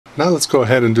Now let's go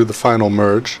ahead and do the final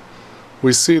merge.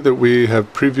 We see that we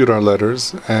have previewed our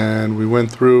letters and we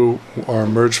went through our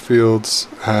merge fields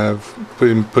have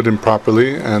been put in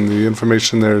properly and the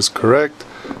information there is correct.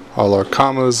 All our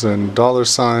commas and dollar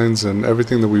signs and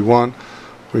everything that we want.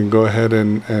 We can go ahead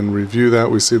and review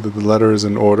that. We see that the letter is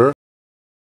in order.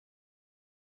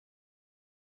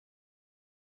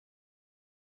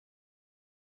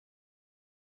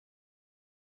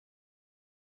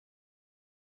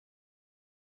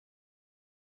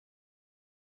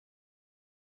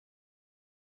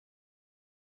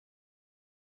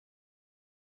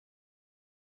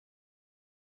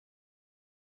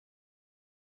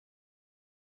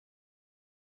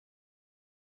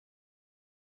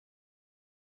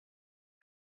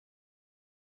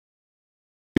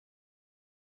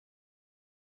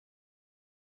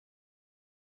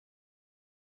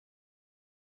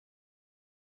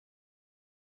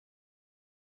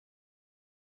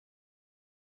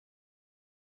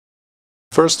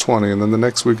 First 20 and then the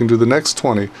next we can do the next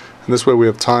 20, and this way we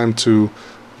have time to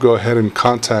go ahead and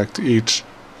contact each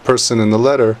person in the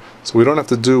letter, so we don't have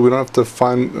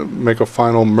to make a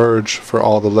final merge for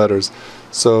all the letters.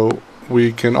 So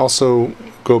we can also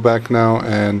go back now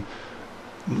and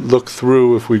look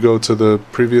through. If we go to the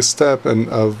previous step and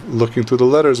of looking through the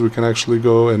letters, we can actually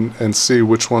go and see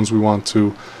which ones we want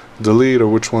to delete or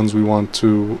which ones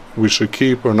we should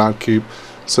keep or not keep.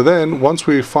 So then, once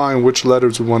we find which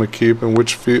letters we want to keep and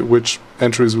which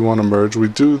entries we want to merge,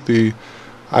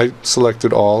 I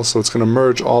selected all, so it's going to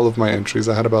merge all of my entries.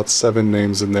 I had about 7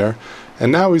 names in there.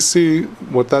 And now we see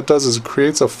what that does is it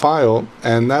creates a file,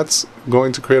 and that's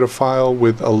going to create a file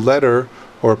with a letter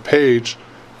or a page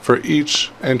for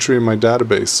each entry in my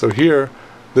database. So here,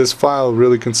 this file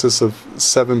really consists of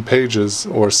 7 pages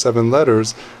or 7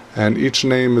 letters, and each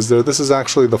name is there. This is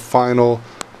actually the final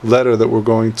letter that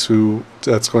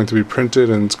that's going to be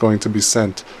printed and it's going to be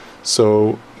sent.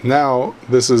 So now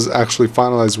this is actually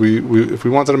finalized. If we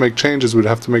wanted to make changes, we'd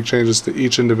have to make changes to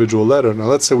each individual letter. Now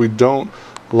let's say we don't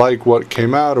like what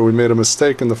came out or we made a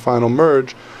mistake in the final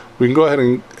merge, we can go ahead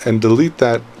and delete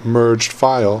that merged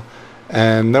file,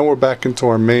 and then we're back into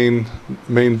our main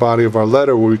body of our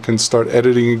letter where we can start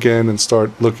editing again and start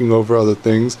looking over other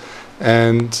things,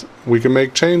 and we can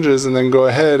make changes and then go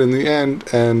ahead in the end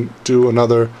and do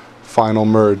another final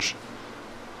merge.